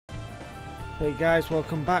Hey guys,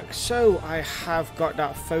 welcome back. So I have got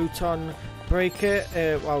that photon breaker,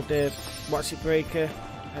 well the what's it breaker,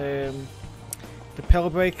 the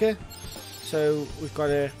pillar breaker. So we've got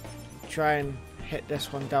to try and hit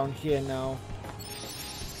this one down here now.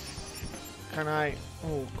 Can I?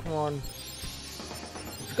 Oh, come on.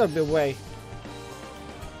 There's got to be a way.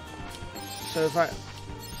 So if I...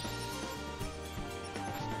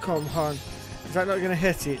 Come on. Is that not going to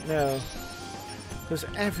hit it? No. Because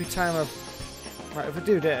every time I've... Right, if I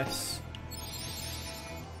do this...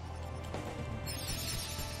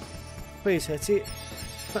 Please hit it.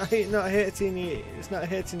 It's not hitting it. It's not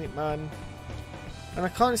hitting it, man. And I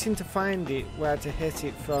can't seem to find it where to hit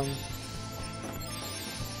it from.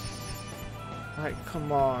 Right,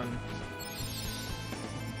 come on.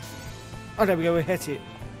 Oh, there we go. We hit it.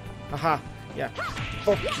 Aha. Yeah.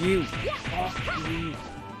 Fuck you. Fuck you.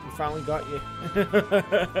 We finally got you.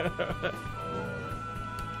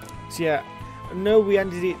 So yeah, I know we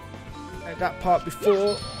ended it at that part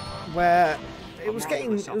before where it was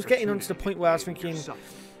getting onto the point where I was thinking it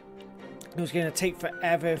was going to take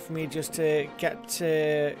forever for me just to get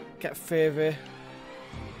further.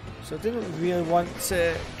 So I didn't really want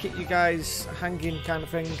to keep you guys hanging, kind of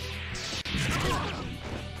thing.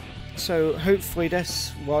 So hopefully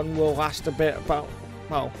this one will last a bit, about,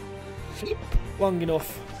 well, long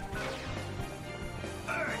enough.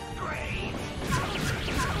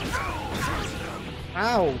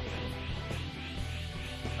 Ow!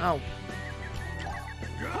 Ow.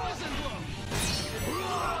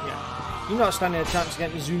 Yeah. You're not standing a chance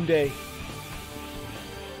against Zunde.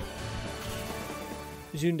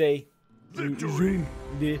 Zunde.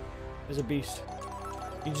 Zunde is a beast.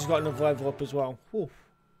 You just got another level up as well. Whew.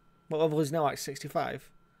 What level is now? Like 65?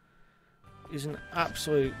 He's an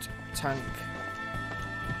absolute tank.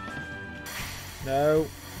 No.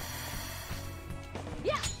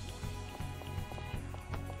 Yeah.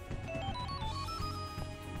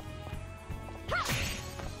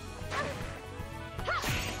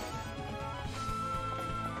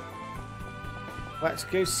 Let's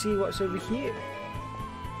go see what's over here.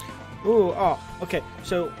 Ooh, oh, okay.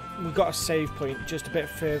 So we've got a save point just a bit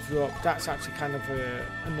further up. That's actually kind of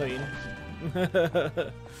annoying.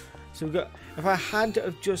 So we've got. If I had to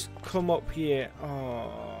have just come up here.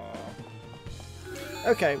 Oh.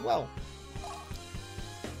 Okay, well.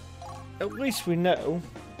 At least we know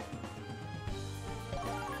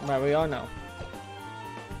where we are now.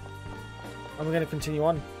 And we're going to continue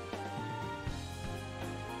on.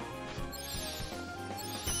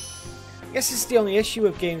 I guess it's the only issue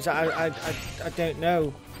with games that I don't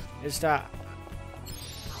know is that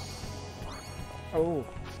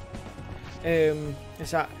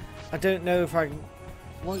is that I don't know if I can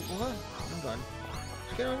what? Hold on.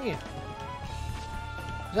 What's going on here?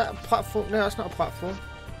 Is that a platform? No, that's not a platform.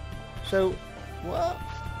 So what?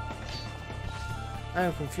 I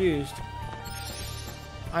am confused.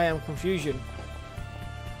 I am confusion.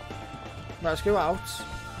 Let's go out.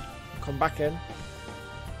 Come back in.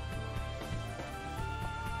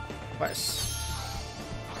 Let's...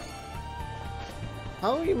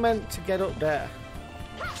 How are you meant to get up there?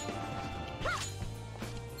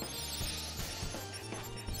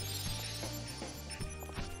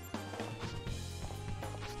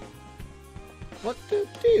 What the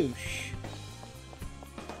douche?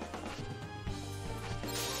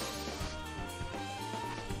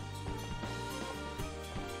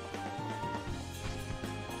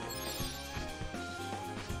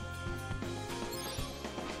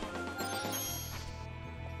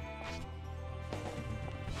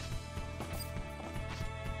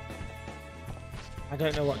 I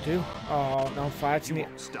don't know what to do. Oh, now I'm fighting it.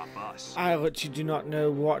 Stop us. I literally do not know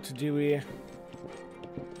what to do here.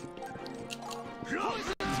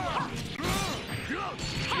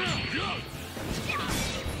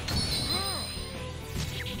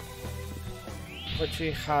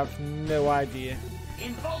 Literally have no idea.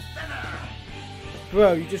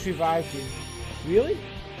 Bro, you just revived him. Really?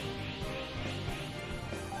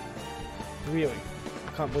 Really?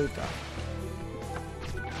 I can't believe that.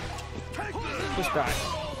 Just die.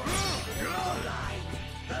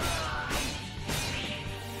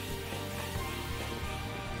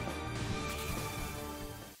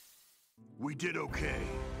 We did okay.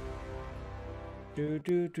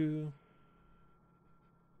 Do.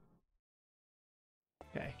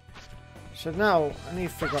 Okay. So now I need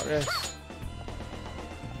to figure out this.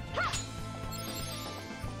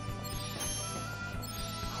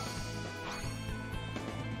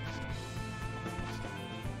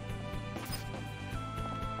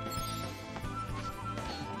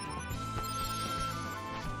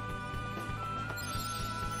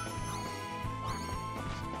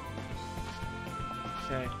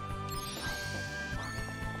 Okay.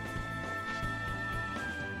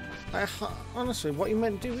 Honestly, what you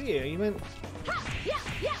meant to do here? You meant...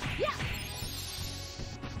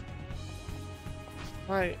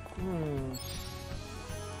 Right,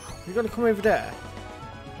 You're gonna come over there?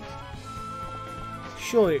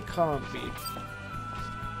 Surely it can't be.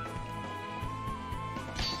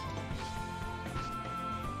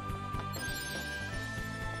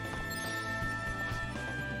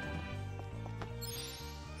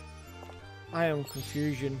 I am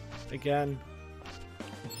confusion again.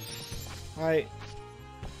 Right.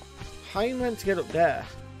 How are you meant to get up there?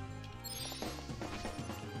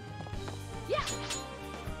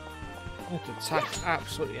 I have to attack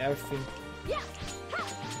absolutely everything.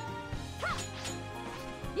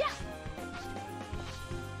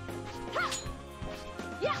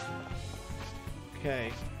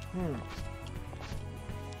 Okay.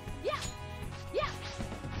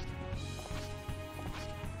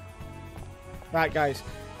 Right, guys.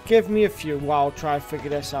 Give me a few while I'll try to figure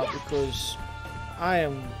this out, because I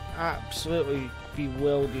am absolutely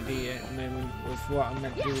bewildered here at the moment with what I'm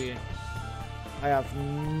meant to do here. I have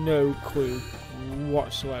no clue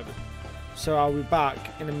whatsoever. So I'll be back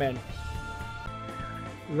in a minute.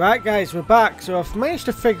 Right, guys, we're back. So I've managed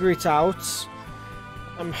to figure it out.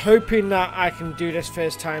 I'm hoping that I can do this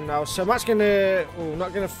first time now. So I'm actually gonna,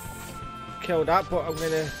 not gonna kill that, but I'm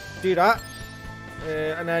gonna do that.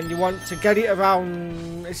 And then you want to get it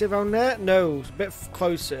around, is it around there? No, it's a bit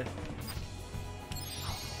closer.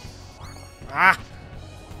 Ah!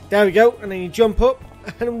 There we go, and then you jump up,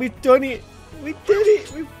 and we've done it! We did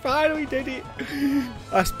it! We finally did it!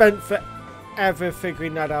 I spent forever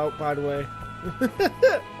figuring that out, by the way.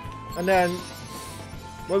 And then,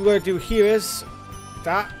 what we're going to do here is,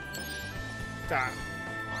 that.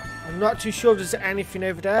 I'm not too sure if there's anything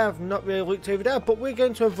over there, I've not really looked over there, but we're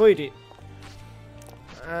going to avoid it.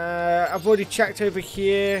 I've already checked over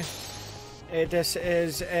here. This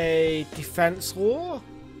is a defense law.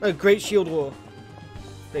 A great shield law.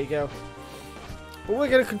 There you go. But we're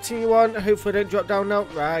going to continue on. Hopefully I don't drop down now.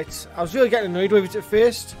 Right. I was really getting annoyed with it at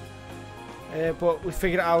first. But we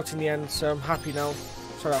figured it out in the end. So I'm happy now.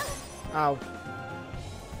 Sorry. Ow.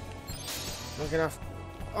 I'm going to have...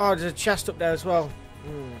 Oh, there's a chest up there as well.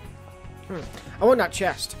 I want that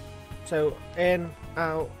chest. So in,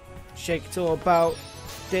 out, shake it all about.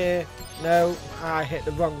 There. No, I hit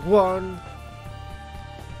the wrong one.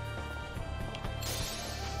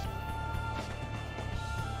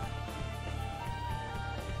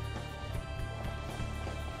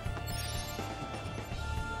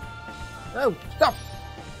 No, stop!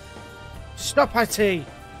 Stop, IT!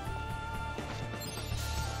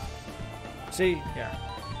 See, yeah.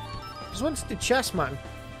 Just wanted the chest, man.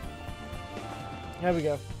 There we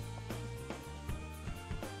go.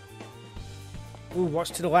 Ooh, what's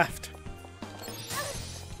to the left?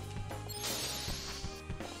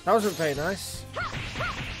 That wasn't very nice.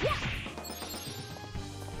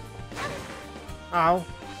 Ow.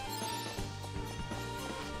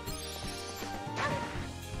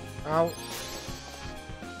 Ow.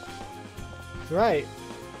 Right.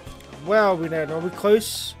 Where are we now? Are we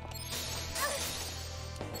close?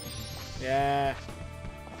 Yeah.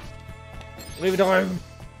 Leave it alone.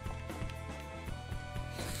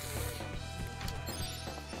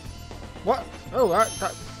 What? Oh,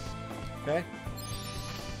 that. Okay.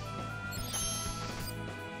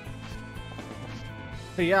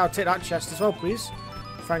 But yeah, I'll take that chest as well, please.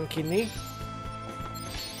 Thank you.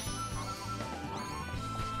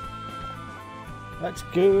 Let's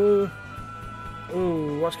go.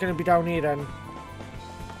 Ooh, what's going to be down here then?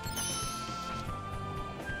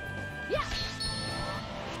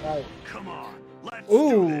 Right. Come on, let's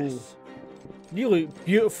do this. You look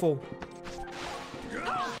beautiful.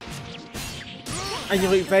 And you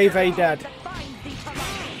look very, very dead.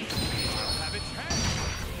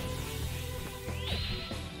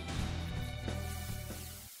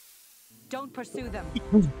 Don't pursue them.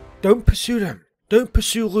 Don't pursue them. Don't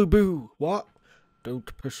pursue Lubu. What? Don't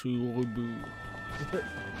pursue Lubu.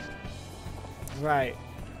 Right.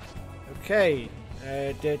 Okay.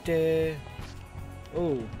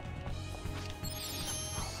 Oh.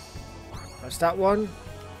 That's that one.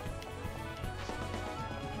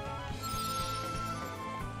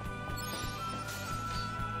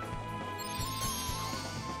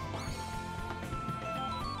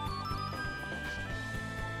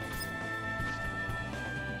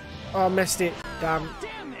 Oh, I missed it. Damn.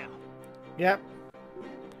 Damn him. Yep.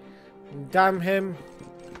 Damn him.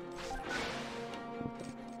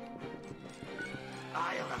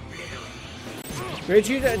 I am a villain. Where'd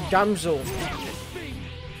you get a damsel?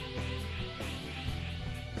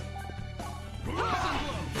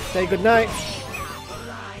 Say goodnight.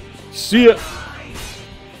 See ya.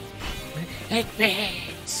 It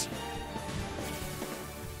beats.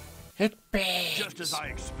 It beats. Just as I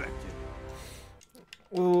expected.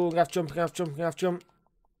 Ooh, I'm gonna have to jump, I'm gonna have to jump.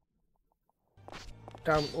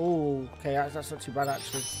 Down. Ooh, okay, that's not too bad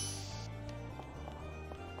actually.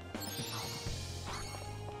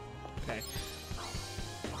 Okay.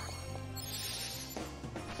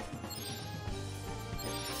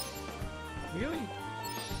 Really?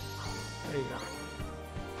 There you go.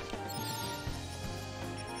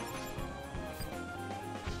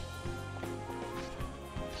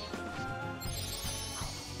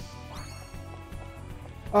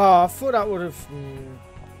 Oh, I thought that would have.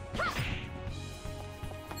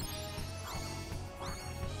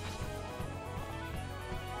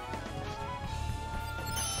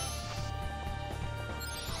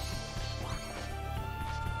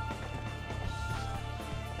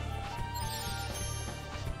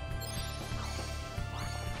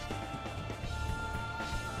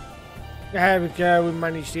 There we go, we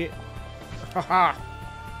managed it. Haha.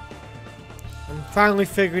 I'm finally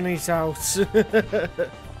figuring this out.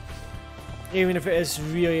 Even if it is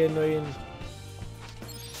really annoying.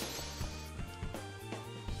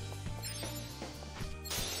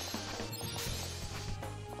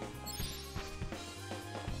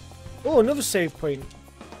 Oh, another save point.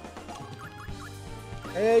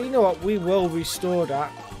 You know what? We will restore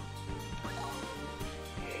that.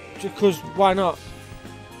 Just because, why not?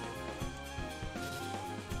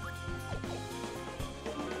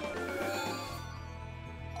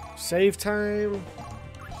 Save time.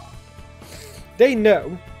 They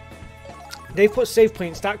know. They put save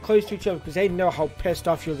points that close to each other because they know how pissed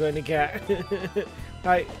off you're going to get.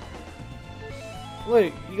 Like,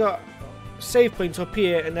 look, you got save points up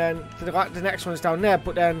here, and then the next one's down there.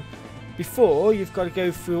 But then, before you've got to go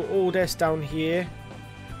through all this down here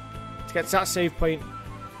to get to that save point.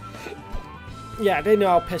 Yeah, they know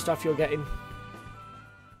how pissed off you're getting.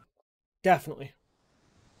 Definitely.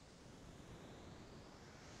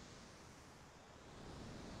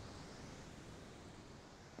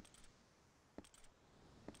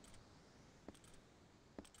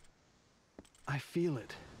 I feel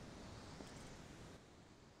it.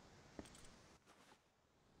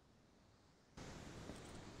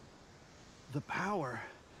 The power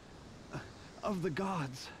of the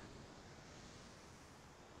gods.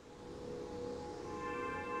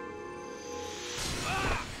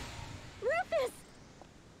 Rufus!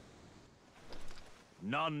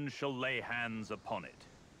 None shall lay hands upon it.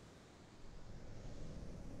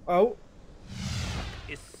 Oh.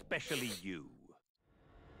 Especially you,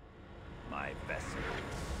 my vessel.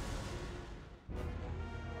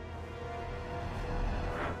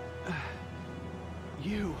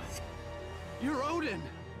 You're Odin!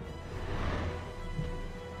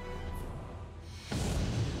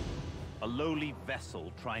 A lowly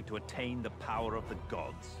vessel trying to attain the power of the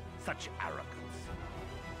gods. Such arrogance.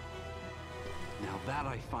 Now that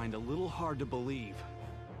I find a little hard to believe.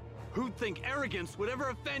 Who'd think arrogance would ever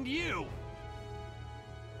offend you?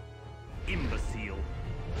 Imbecile.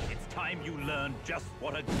 It's time you learn just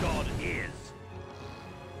what a god is.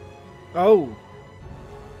 Oh.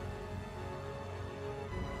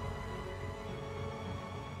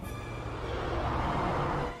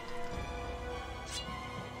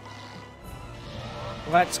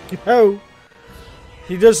 Let's go.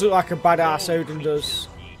 He does look like a badass, Odin does.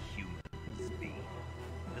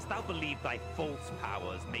 Dost thou believe thy false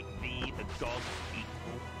powers make thee the gods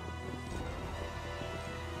equal?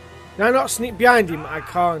 Can I not sneak behind him? I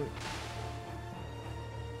can't.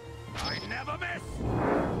 I never miss.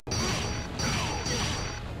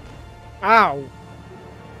 Ow.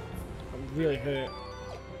 I'm really hurt.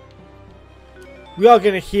 We are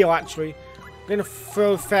going to heal, actually. I'm going to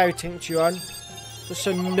throw Fairy Tincture on. Just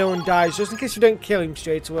so no one dies. Just in case we don't kill him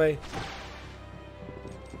straight away.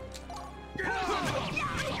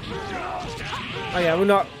 Oh yeah, we're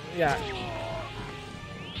not... Yeah.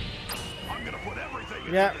 I'm gonna put everything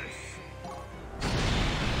into Yeah. this.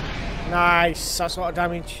 Nice. That's a lot of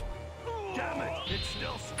damage. Damn it, it's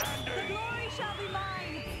still standing. Glory shall be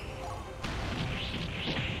mine!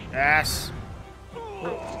 Yes.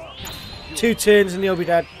 2 turns and he'll be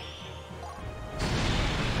dead.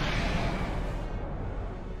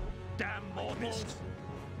 Damn mortals.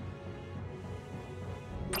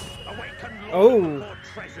 Awaken Oh. Lord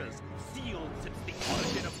for treasures sealed since the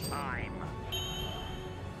origin of time.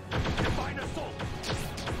 Divine assault.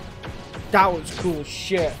 That was cool as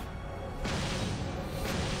shit.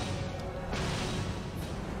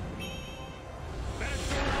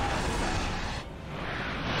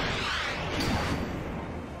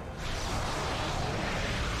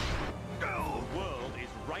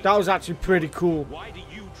 That was actually pretty cool. Why do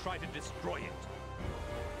you try to destroy it?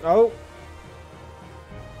 Oh.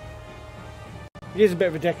 He is a bit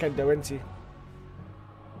of a dickhead though, isn't he?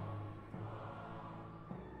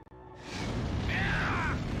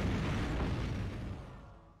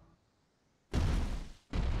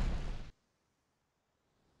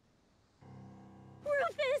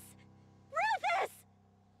 Rufus! Rufus!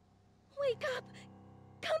 Wake up!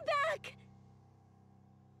 Come back!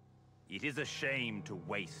 It is a shame to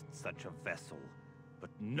waste such a vessel, but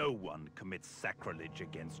no one commits sacrilege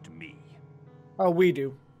against me. Oh, we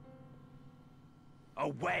do.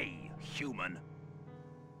 Away, human!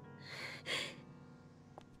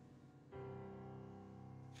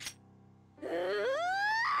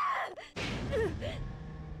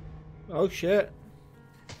 Oh shit.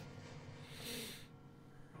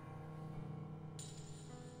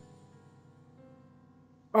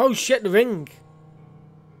 Oh shit, the ring.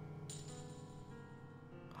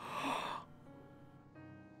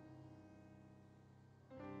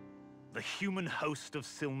 The human host of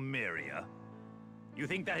Silmeria? You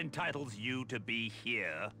think that entitles you to be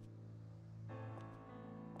here?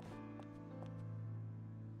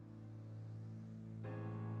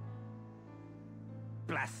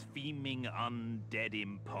 Blaspheming undead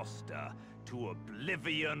imposter, to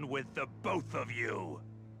oblivion with the both of you!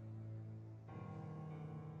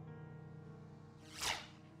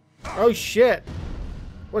 Oh shit.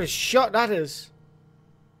 What a shot that is.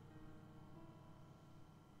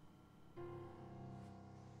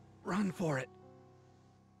 Run for it.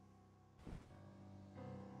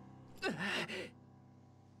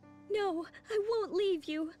 No, I won't leave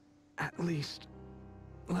you. At least,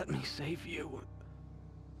 let me save you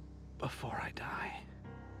before I die.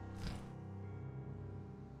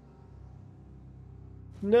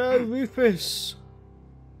 No, Rufus.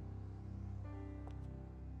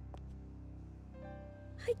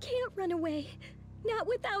 I can't run away. Not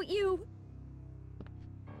without you.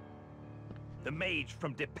 The mage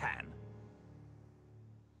from Depan.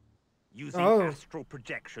 Using Oh. astral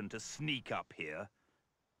projection to sneak up here.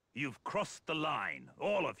 You've crossed the line,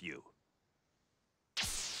 all of you.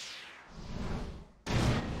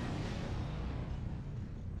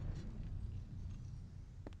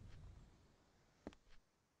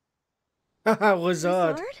 Haha,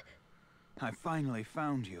 Lezard. Lezard? I finally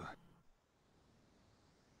found you.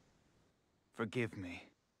 Forgive me.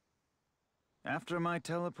 After my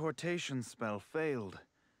teleportation spell failed,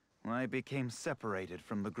 I became separated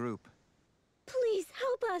from the group. Please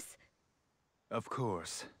help us. Of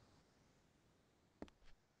course.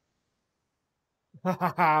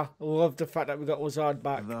 Hahaha, love the fact that we got Lezard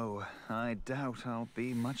back. Though I doubt I'll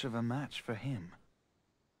be much of a match for him.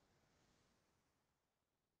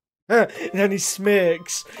 And then he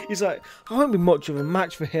smirks. He's like, I won't be much of a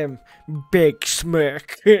match for him. Big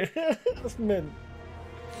smirk. That's mint.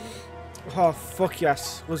 Oh, fuck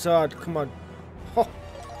yes. Lezard, come on. Oh,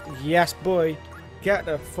 yes, boy. Get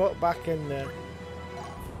the foot back in there.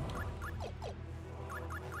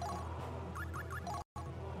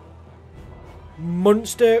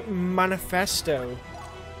 Monster Manifesto.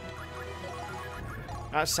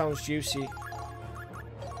 That sounds juicy.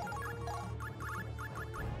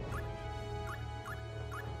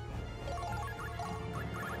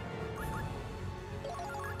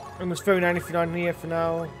 I'm just throwing anything on here for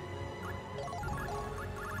now.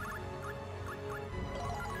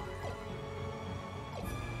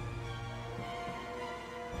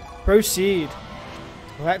 Proceed.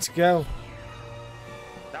 Let's go.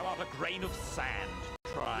 Thou art a grain of sand,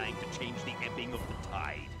 trying to change the ebbing of the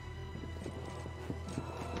tide.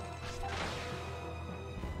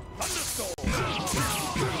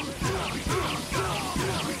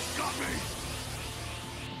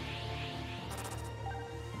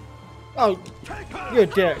 Oh, you're a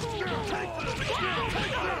dick.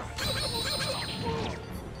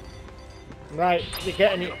 Right, you're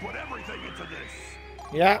getting it. Put everything into this.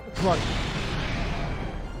 Yeah, come on.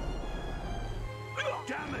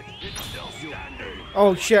 Damn it, it's still standing.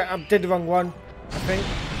 Oh shit, I did the wrong one, I think.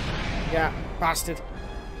 Yeah, bastard.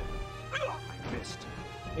 I missed.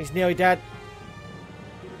 He's nearly dead.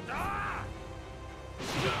 Ah!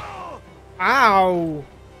 Ow!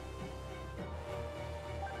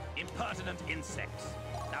 Impertinent insects.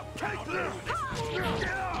 Now counter this.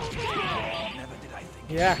 Never did I think.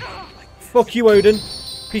 Yeah. Fuck you, Odin.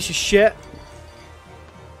 Piece of shit.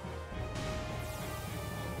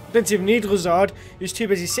 Didn't even need Lezard. He was too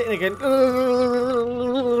busy sitting again.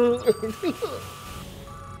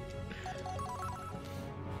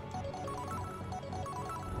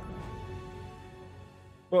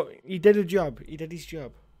 Well, he did a job. He did his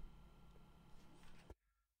job.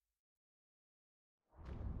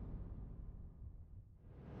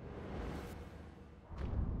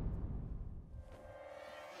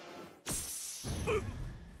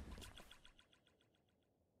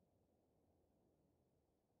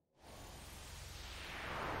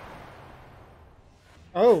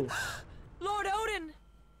 Oh. Lord Odin!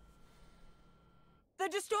 The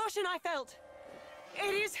distortion I felt!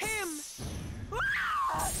 It is him!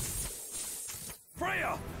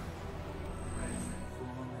 Freya!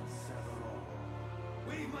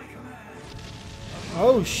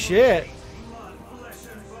 Oh shit.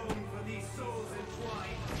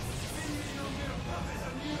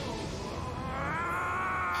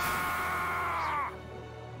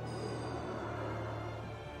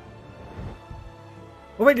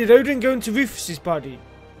 Oh wait, did Odin go into Rufus's body?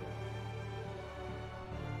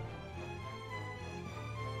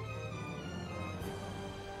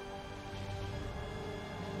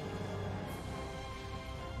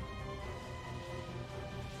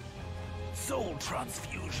 Soul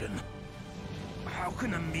transfusion. How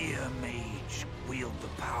can a mere mage wield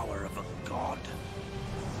the power of a god?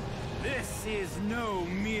 This is no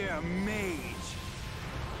mere mage.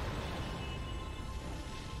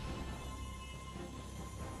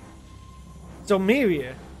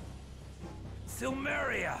 Silmeria.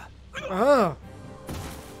 Silmeria! Ah.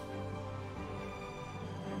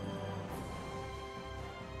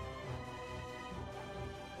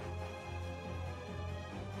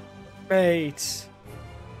 Mate.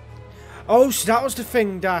 Oh, so that was the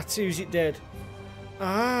thing that Uzi did.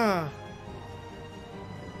 Ah.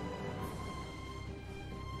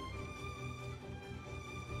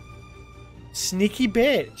 Sneaky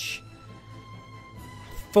bitch.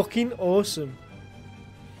 Fucking awesome.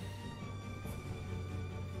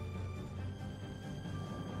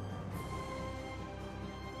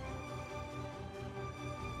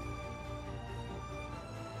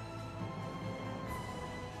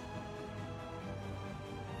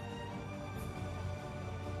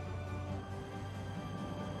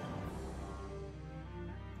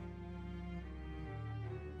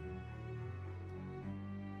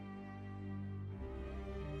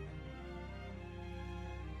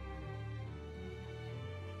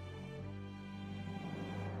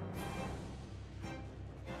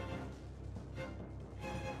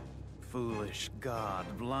 Foolish god,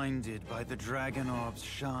 blinded by the dragon orb's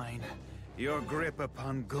shine, your grip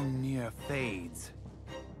upon Gungnir fades.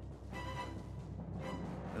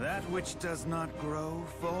 That which does not grow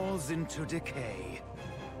falls into decay.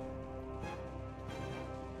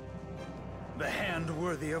 The hand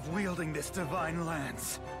worthy of wielding this divine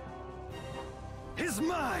lance is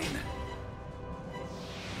mine!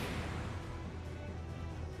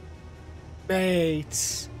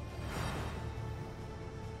 Mate.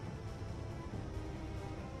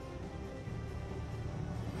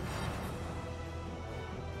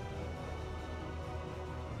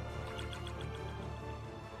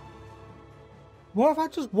 What have I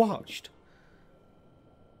just watched?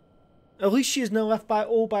 At least she is now left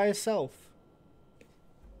all by herself.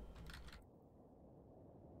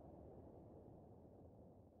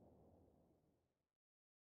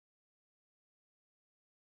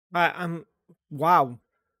 Right, wow.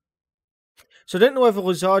 So I don't know whether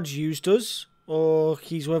Lezard's used us or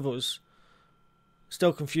he's with us.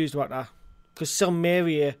 Still confused about that. Because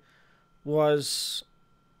Silmeria was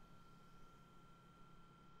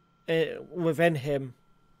within him.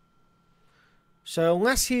 So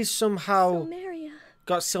unless he's somehow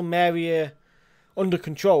got Silmeria under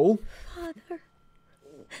control. Father.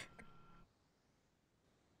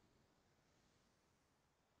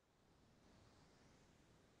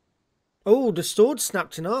 Oh, the sword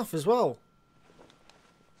snapped in half as well.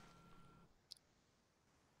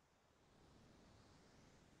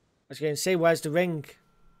 I was going to say, where's the ring?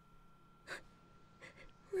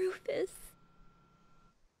 Rufus.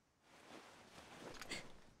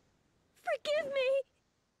 Forgive me!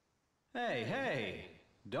 Hey, hey!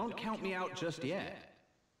 Don't count me out just yet.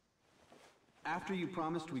 After you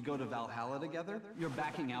promised we'd go to Valhalla together, you're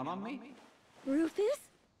backing out on me? Rufus?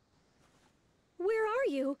 Where are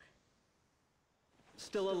you?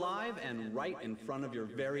 Still alive and right in front of your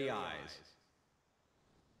very eyes.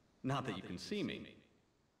 Not that you can see me.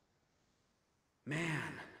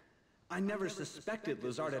 Man, I never suspected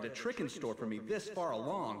Lezard had a trick in store for me this far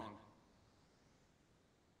along.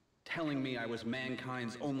 Telling me I was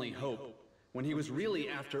mankind's only hope, when he was really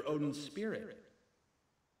after Odin's spirit.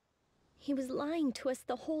 He was lying to us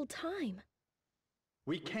the whole time.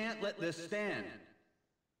 We can't let this stand.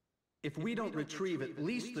 If we don't retrieve at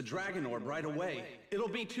least the Dragon Orb right away, it'll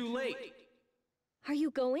be too late. Are you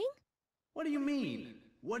going? What do you mean?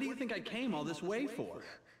 What do you think I came all this way for?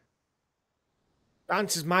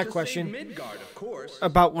 Answers my To question save Midgard, of course.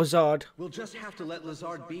 about Lezard. We'll just have to let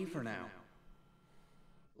Lezard be for now.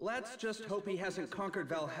 Let's just hope he hasn't conquered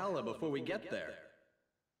Valhalla before we get there.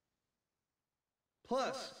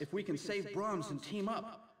 Plus, if we can save Brahms and team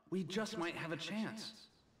up, we just might have a chance.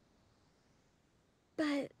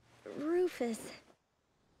 But, Rufus...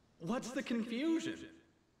 What's the confusion?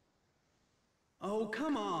 Oh,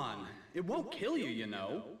 come on. It won't kill you, you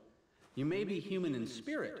know. You may be human in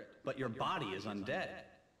spirit, but your body is undead.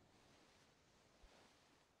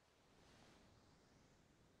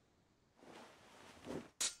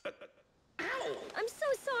 Ow! I'm so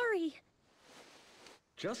sorry.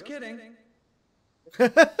 Just kidding.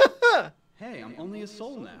 Hey, I'm only a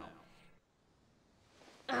soul now.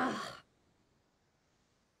 Ugh.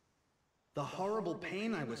 The horrible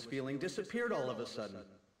pain I was feeling disappeared all of a sudden.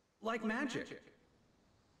 Like magic.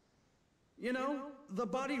 You know, the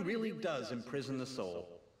body really does imprison the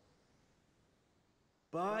soul.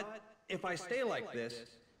 But if I stay like this,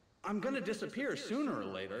 I'm gonna disappear sooner or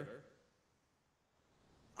later.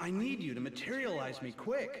 I need you to materialize me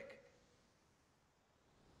quick.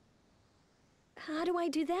 How do I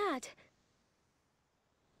do that?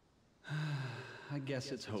 I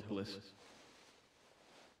guess it's hopeless.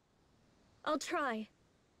 I'll try.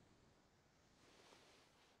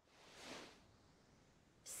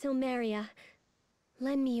 Silmeria,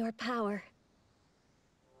 lend me your power.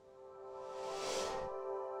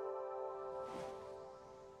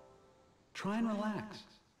 Try and relax.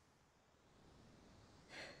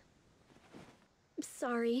 I'm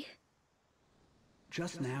sorry.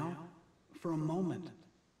 Just now, for a moment,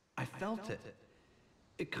 I felt it.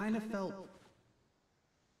 It kind of felt...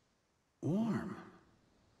 warm.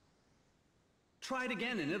 Try it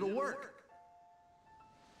again and it'll work.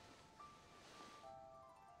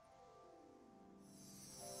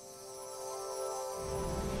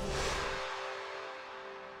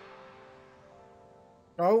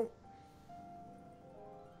 Oh.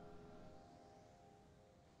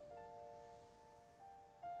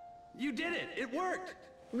 You did it! It worked!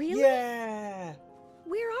 Really? Yeah.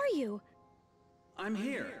 Where are you? I'm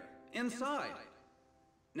here, inside.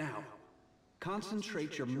 Now,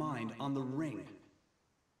 concentrate your mind on the ring.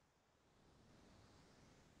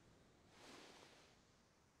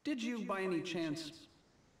 Did you, by any chance,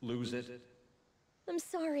 lose it? I'm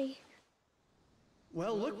sorry.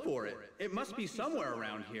 Well, look for it. It must be somewhere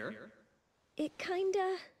around here. It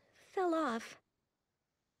kinda fell off.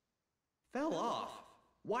 Fell off?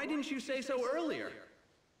 Why didn't you say so earlier?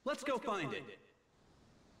 Let's go find it.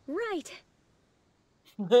 Right.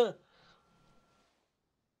 Let's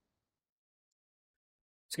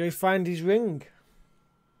go find his ring.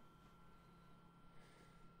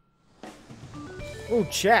 Oh,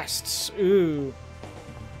 chests. Ooh.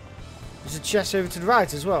 There's a chest over to the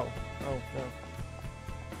right as well. Oh, no.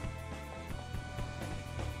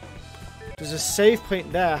 There's a save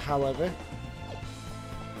point there, however.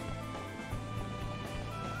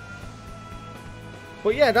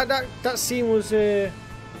 But yeah, that scene was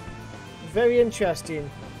very interesting.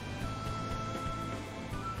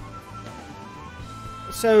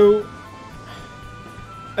 So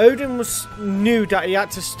Odin knew that he had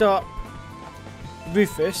to stop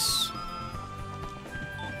Rufus.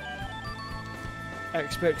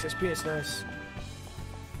 Expert experience, nice.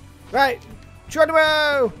 Right,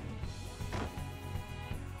 Geronimo!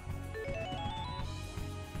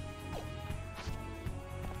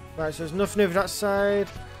 Right, so there's nothing over that side,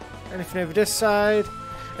 anything over this side.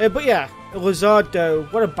 But yeah, Lezard though,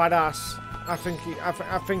 what a badass. I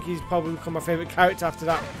think he's probably become my favourite character after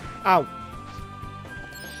that. Ow.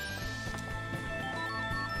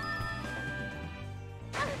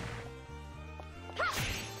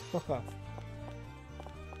 Fuck off.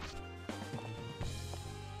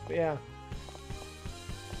 But yeah.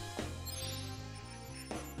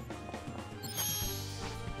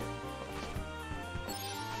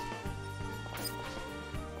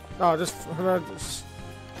 Oh, just wait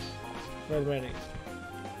a minute.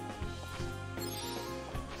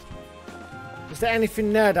 Is there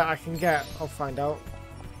anything there that I can get? I'll find out.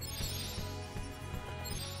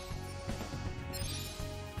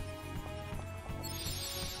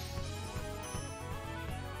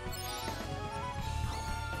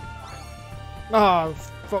 Oh,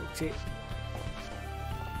 fucked it.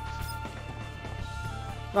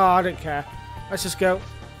 Oh, I don't care. Let's just go.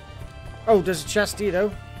 Oh, there's a chest here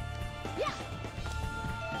though.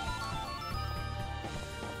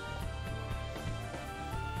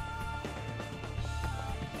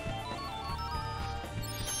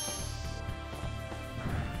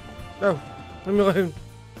 No, leave me alone.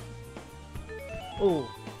 Oh.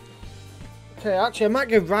 Okay, actually I might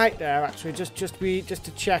go right there actually, just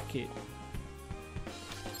to check it.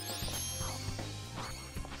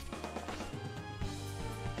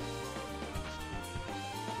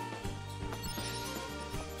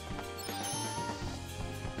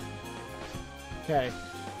 Okay.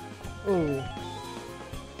 Oh.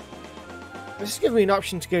 This is giving me an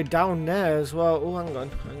option to go down there as well. Oh, hang on,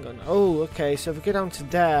 hang on. Oh, okay, so if we go down to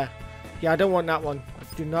there. Yeah, I don't want that one.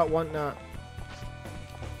 I do not want that.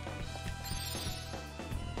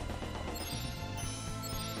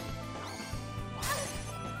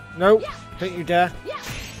 No, don't you dare.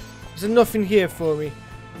 Is there nothing here for me?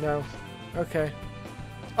 No. Okay.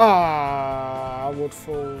 Ah, I would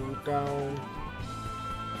fall down.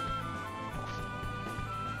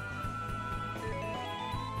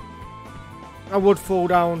 I would fall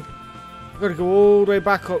down. I've got to go all the way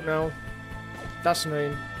back up now. That's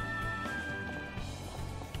annoying.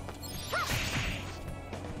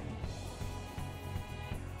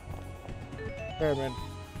 There, man.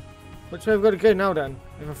 Which way have we got to go now then?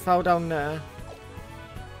 If I fell down there.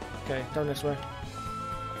 Okay, down this way.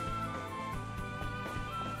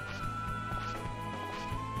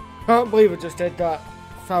 Can't believe I just did that.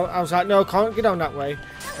 I was like, no, I can't get down that way.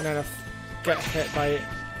 And then I get hit by it.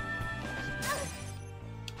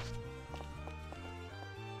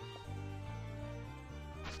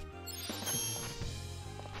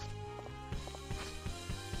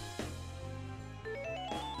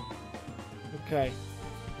 Okay.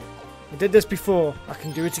 I did this before. I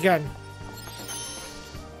can do it again.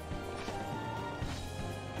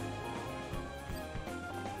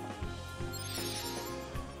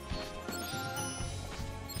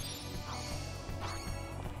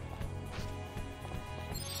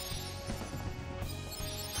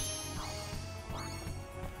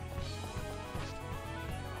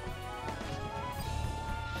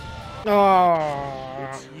 Oh,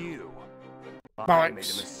 It's you. I bollocks. made a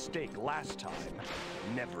mistake last time.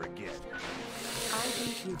 Never again. I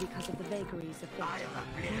hate you because of the vagaries of fate.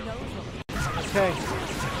 Who knows what Okay.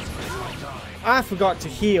 I forgot to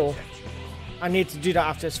heal. I need to do that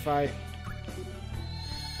after this fight.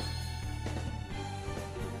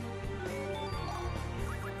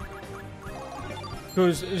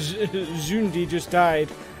 Because Zundi just died.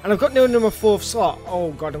 And I've got no number 4th slot.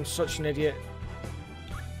 Oh god, I'm such an idiot.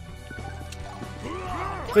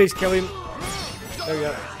 Please kill him. There we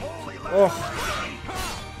go. Oh.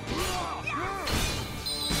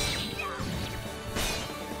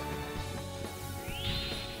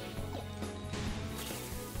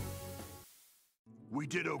 We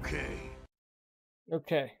did okay.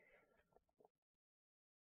 Okay.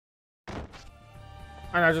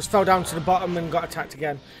 And I just fell down to the bottom and got attacked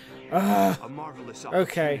again. A marvelous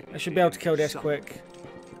Okay, I should be able to kill this quick.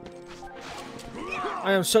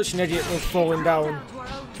 I am such an idiot with falling down.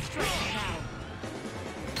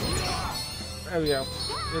 There we go.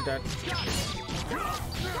 You're dead.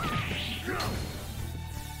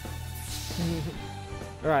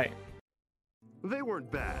 Right. They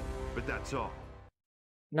weren't bad, but that's all.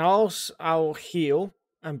 Now I'll heal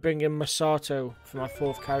and bring in Masato for my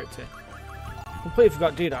 4th character. Completely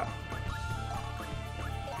forgot to do that.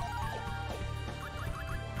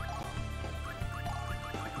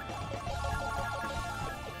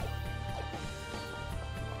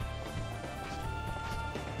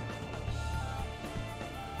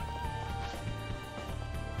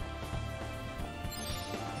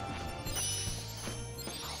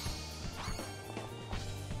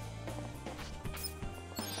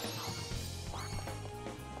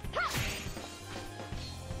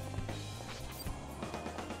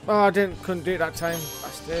 Oh, I couldn't do it that time,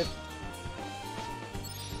 bastard.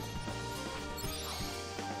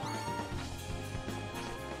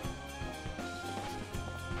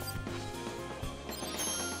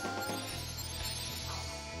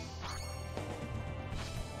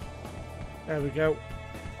 There we go.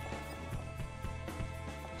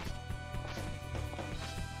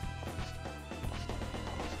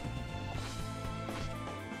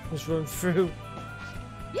 Let's run through.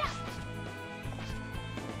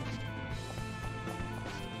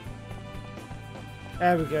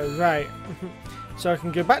 There we go, right. So I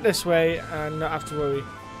can go back this way and not have to worry.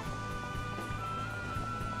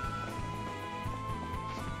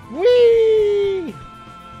 Whee!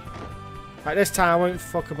 Right, this time I won't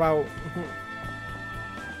fuck about.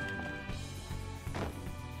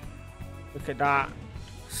 Look at that.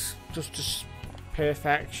 Just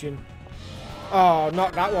perfection. Oh,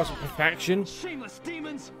 not that wasn't perfection. Shameless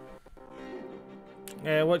demons!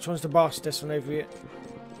 Yeah, which one's the boss? This one over here.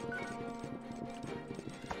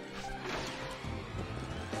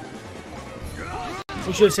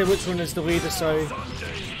 We should say which one is the leader, sorry.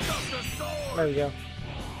 There we go.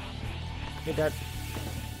 You're dead.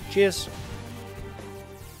 Cheers.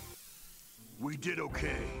 We did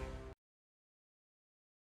okay.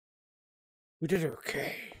 We did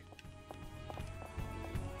okay.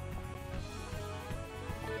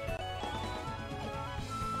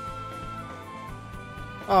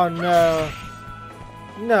 Oh no.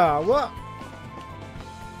 No, what?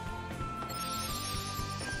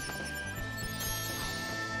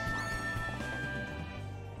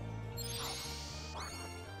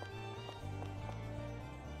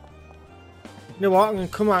 You know what? I'm gonna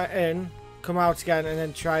come out again, and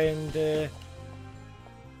then try and. There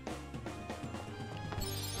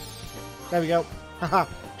we go. Haha.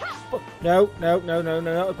 No,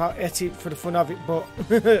 not about hit it for the fun of it, but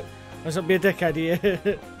let's not be a dickhead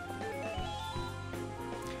here.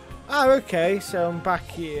 Oh, okay, so I'm back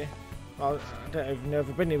here. Well, I don't even know if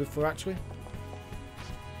I've been here before, actually.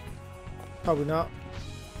 Probably not.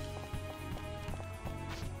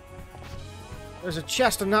 There's a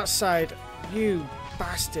chest on that side. You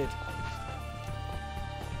bastard.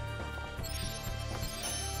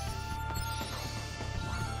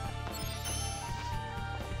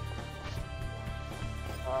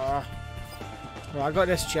 Well, I got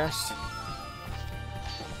this chest.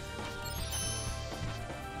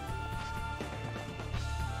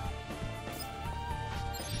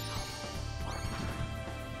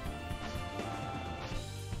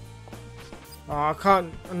 Oh, I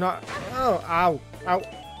can't. I'm not. Oh, ow. Ow.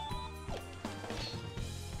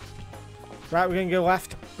 Right, we're going to go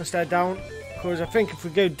left instead of down. Because I think if we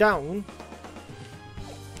go down.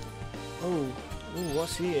 Oh,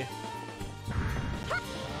 what's here?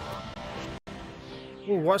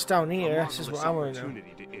 Oh, what's down here? This is what I want to know.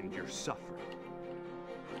 To end your suffering.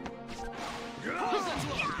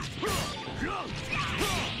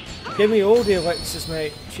 Give me all the elixirs,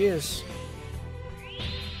 mate. Cheers.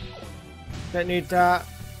 Don't need that.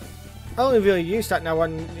 I only really use that now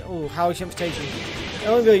on. Oh, Howard's Temptation. I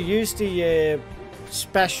only really use the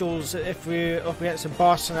specials if we're up against a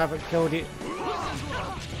boss and haven't killed it.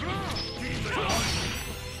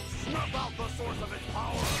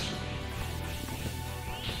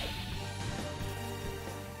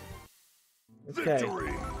 Okay,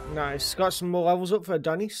 nice. Got some more levels up for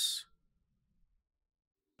Adonis.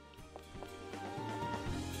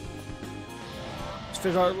 Let's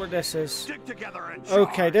figure out what this is.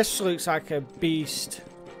 Okay, this looks like a beast.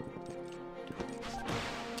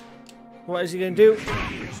 What is he going to do?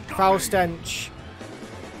 Foul stench.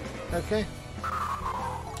 Okay.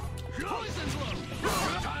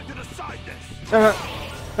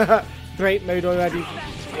 Great mode already.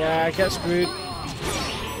 Yeah, I get screwed.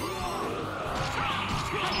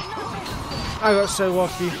 I got so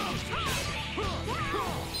lucky.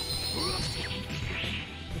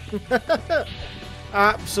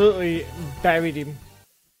 Absolutely buried him.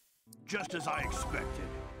 Just as I expected.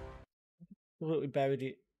 Absolutely buried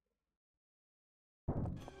it.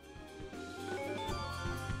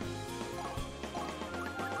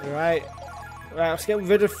 Right. Right, let's get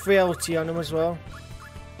rid of frailty on him as well.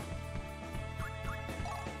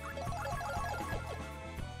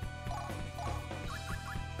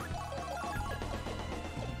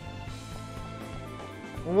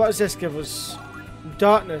 And what does this give us?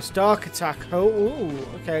 Darkness, dark attack. Oh, ooh,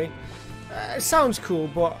 okay. It sounds cool,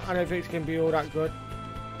 but I don't think it's going to be all that good.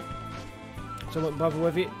 So I won't bother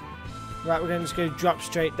with it. Right, we're then just going to drop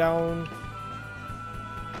straight down.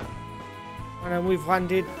 And then we've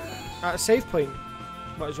landed at a save point.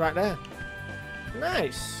 What is right there?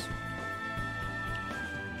 Nice.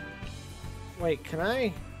 Wait, can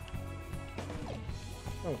I?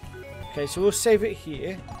 Oh, okay, so we'll save it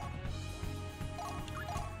here.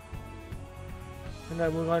 And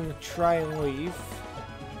then we're going to try and leave.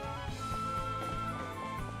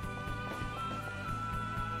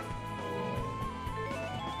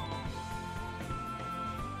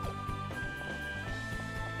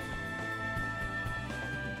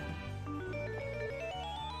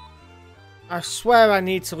 I swear I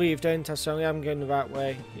need to leave, don't I? So I'm going the right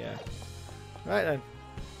way. Yeah. Right then.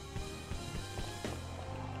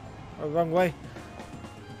 Oh, wrong way.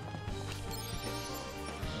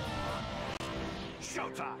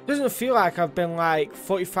 Doesn't feel like I've been like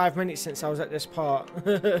 45 minutes since I was at this part.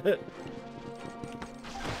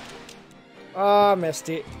 Oh, I missed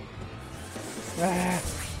it. Ah.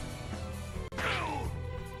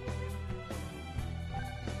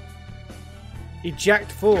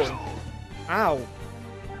 Eject forward. Ow.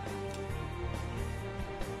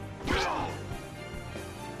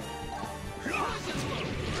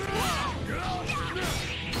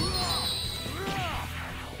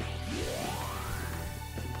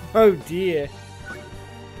 Oh dear.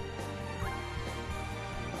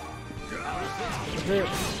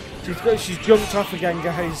 She's jumped off again,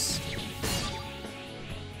 guys.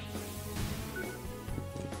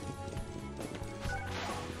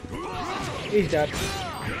 He's dead.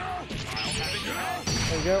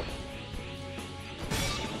 There we go.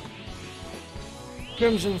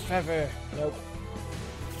 Crimson Feather. Nope.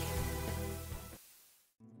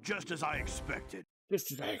 Just as I expected.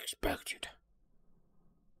 Just as I expected.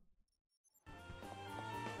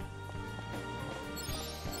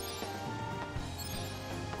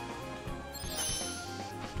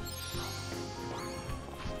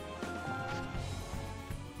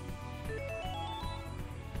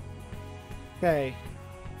 Okay.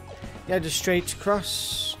 Yeah, just straight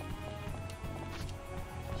across.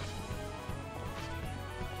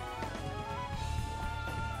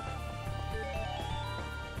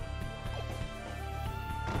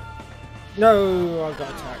 No, I got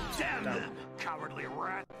attacked. Damn Damn. them, cowardly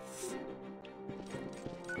rats.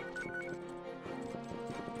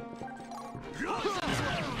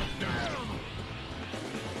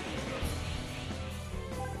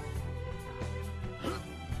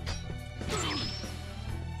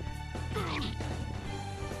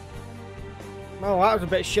 Oh, that was a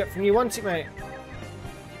bit of shit from you, wasn't it, mate?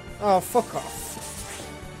 Oh, fuck off.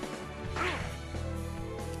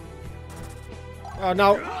 Oh,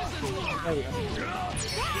 no. There we go.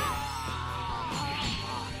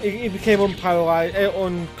 He became unparalyzed,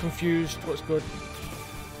 unconfused. What's good?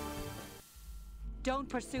 Don't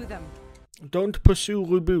pursue them. Don't pursue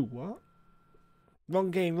Lubu. What?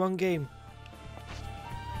 Wrong game, wrong game.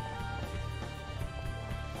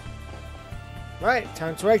 Right,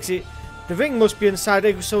 time to exit. The ring must be inside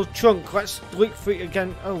Yggdrasil's trunk. Let's look for it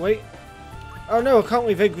again. Oh, wait. Oh, no, I can't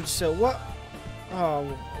leave Yggdrasil. What? Oh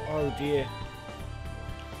dear.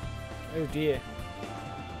 Oh, dear.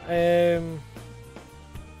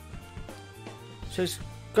 So it's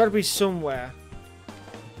got to be somewhere.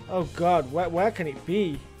 Oh, God. Where can it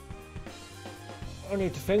be? I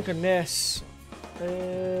need to think on this.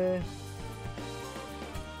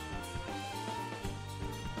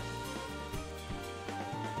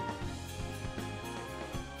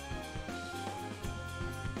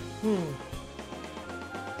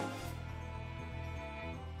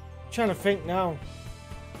 Trying to think now.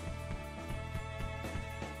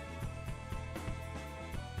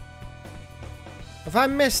 Have I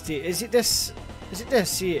missed it? Is it this? Is it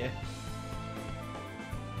this here?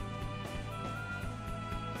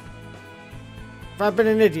 Have I been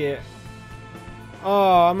an idiot?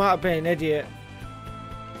 Oh, I might have been an idiot.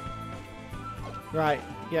 Right,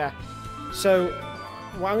 yeah. So,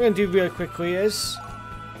 what I'm going to do really quickly is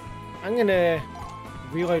I'm going to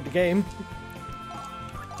reload the game.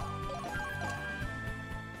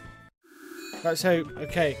 Let's hope.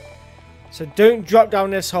 Okay. So don't drop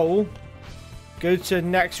down this hole. Go to the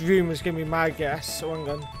next room is going to be my guess. So hang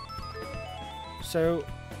on. So,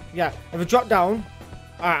 yeah. If I drop down,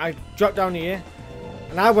 I dropped down here.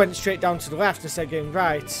 And I went straight down to the left instead of going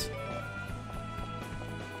right.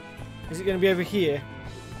 Is it going to be over here?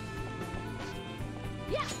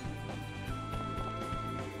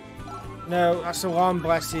 No, that's alarm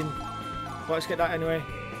blessing. But let's get that anyway.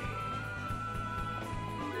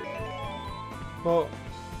 But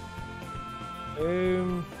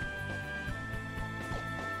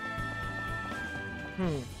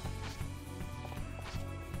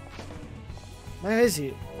where is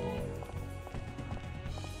it?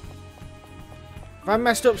 Have I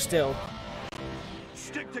messed up still?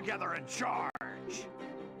 Stick together and charge.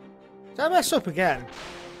 Did I mess up again?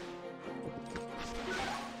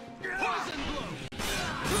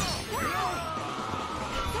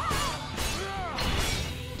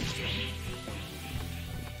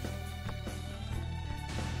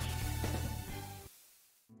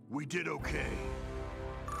 We did okay.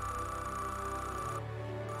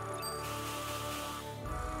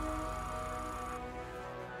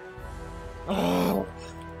 Oh,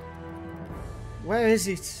 where is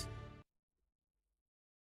it?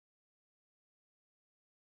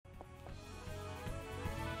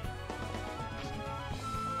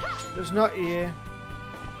 It's not here.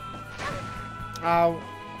 Ow.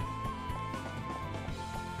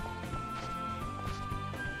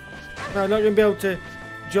 No, I'm not going to be able to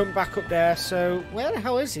jump back up there, so where the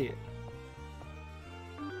hell is it?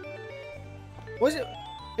 Was it?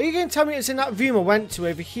 Are you going to tell me it's in that room I went to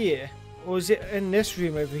over here? Or is it in this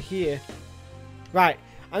room over here? Right,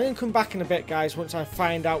 I'm going to come back in a bit, guys, once I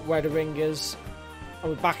find out where the ring is.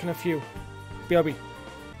 I'll be back in a few. BRB.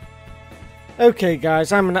 Okay,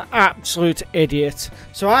 guys, I'm an absolute idiot.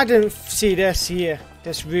 So I didn't see this here,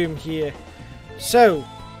 this room here. So,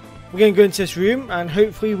 we're going to go into this room and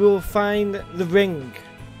hopefully we'll find the ring.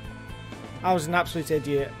 I was an absolute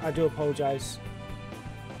idiot. I do apologise.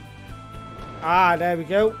 Ah, there we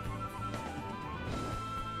go.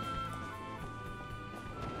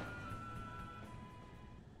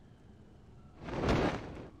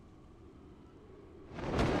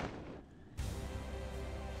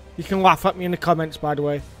 You can laugh at me in the comments, by the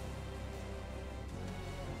way.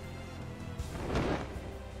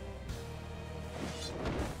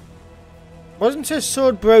 Wasn't her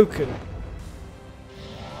sword broken?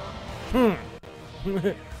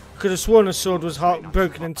 Could have sworn her sword was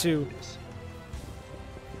broken in two.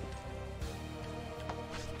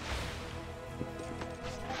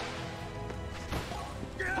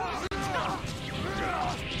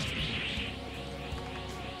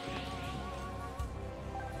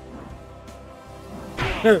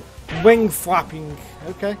 Wing flapping.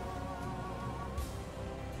 Okay.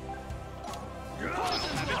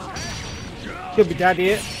 Could be dead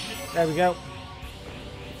here. There we go.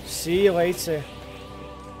 See you later.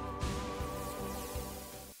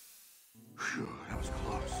 Phew, that was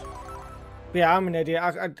close. Yeah, I'm an idiot.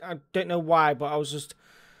 I don't know why, but I was just...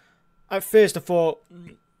 At first I thought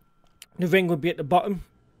the ring would be at the bottom.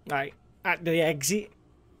 Like, at the exit.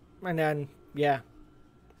 And then, yeah.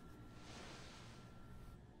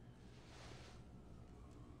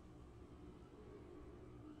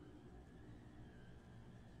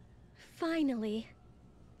 Finally.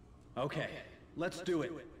 Okay, let's do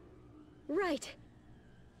it. Right.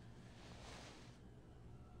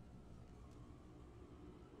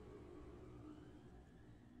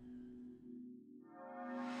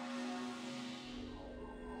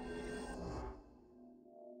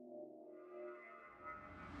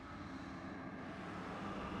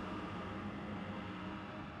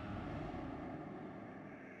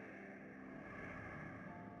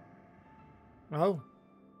 Oh.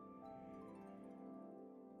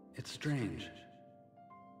 It's strange.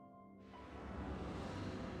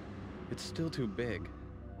 It's still too big,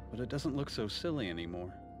 but it doesn't look so silly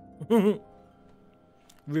anymore.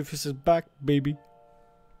 Rufus is back, baby.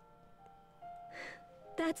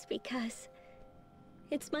 That's because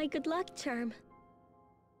it's my good luck charm.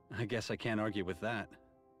 I guess I can't argue with that.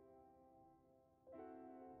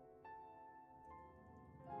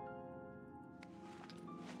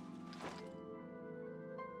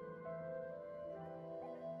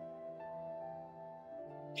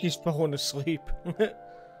 She's falling asleep.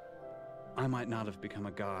 I might not have become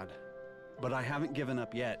a god, but I haven't given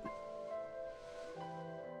up yet.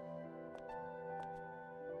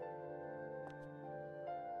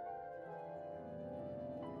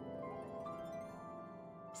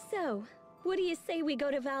 So, what do you say we go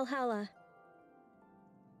to Valhalla?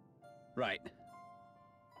 Right.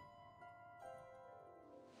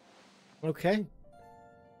 Okay.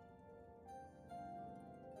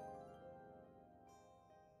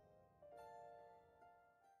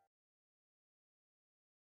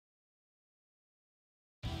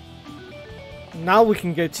 Now we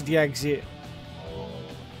can go to the exit.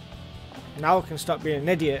 Now I can stop being an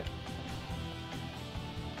idiot.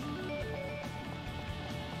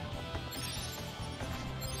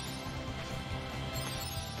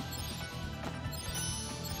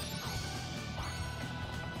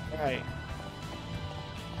 Right.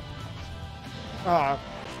 Ah,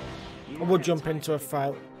 I will jump into a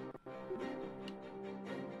fight.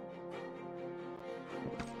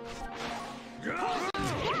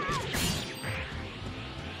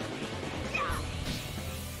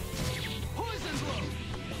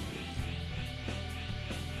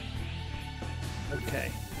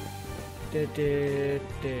 Okay.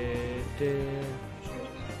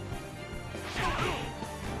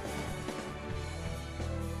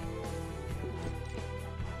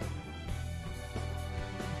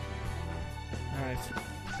 Alright.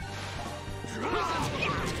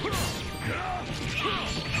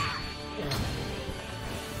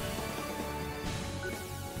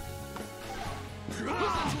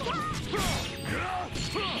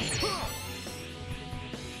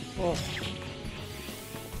 Oh.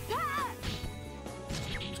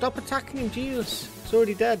 Stop attacking him, Jesus. It's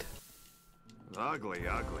already dead. Ugly,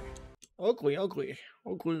 ugly. Ugly, ugly.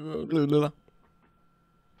 Ugly, ugly.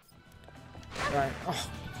 Right. Oh.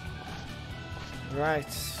 Right.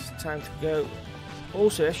 Time to go.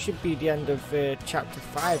 Also, this should be the end of chapter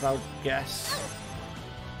 5, I would guess.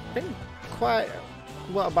 Been quite,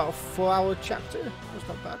 what, about a 4-hour chapter? That's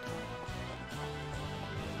not bad.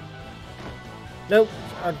 Nope.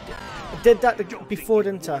 I did that before,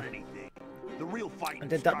 didn't I? The real fighting I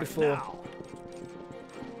did that starts before. now.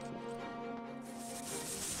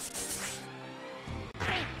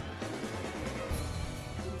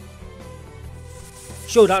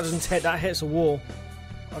 Sure, that doesn't hit. That hits a wall.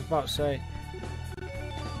 I was about to say.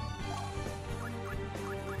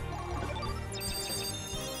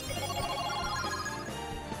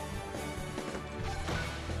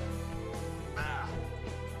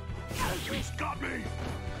 He's got me.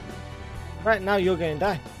 Right now, you're going to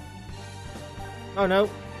die. Oh no.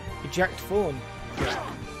 Eject phone.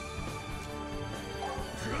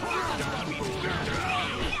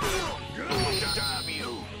 Damn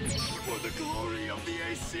you! For the glory of the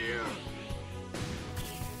Aesir!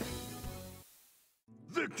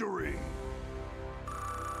 Victory!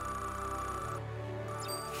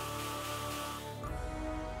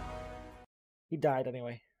 He died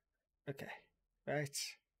anyway. Okay. Right.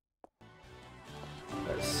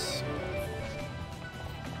 Let's...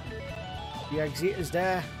 The exit is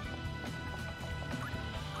there.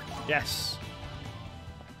 Yes.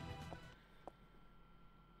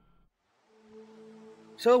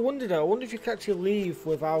 So I wonder if you can actually leave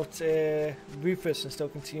without Rufus and still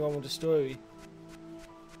continue on with the story.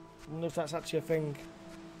 I wonder if that's actually a thing.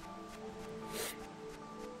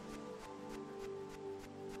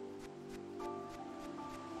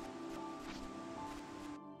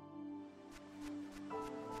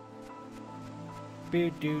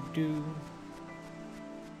 Be-do-do.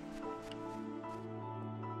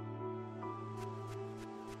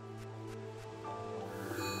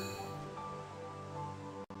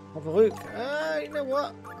 Have a look. You know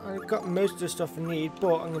what? I've got most of the stuff I need,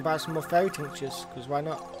 but I'm going to buy some more fairy tinctures, because why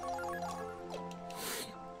not?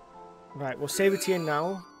 Right, we'll save it here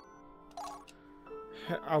now.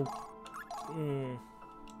 I'll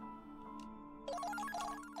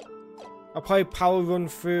probably power run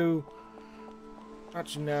through...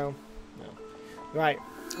 Actually, no. Right,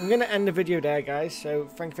 I'm going to end the video there, guys, so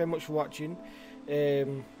thank you very much for watching.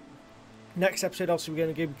 Next episode, also, we're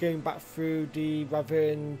going to be going back through the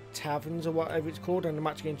Ravern Taverns, or whatever it's called, and I'm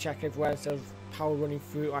actually going to check everywhere instead of power running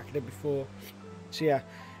through it like I did before. So yeah,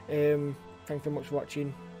 thank you very much for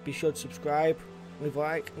watching. Be sure to subscribe, leave a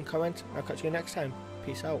like and comment. I'll catch you next time.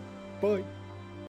 Peace out. Bye.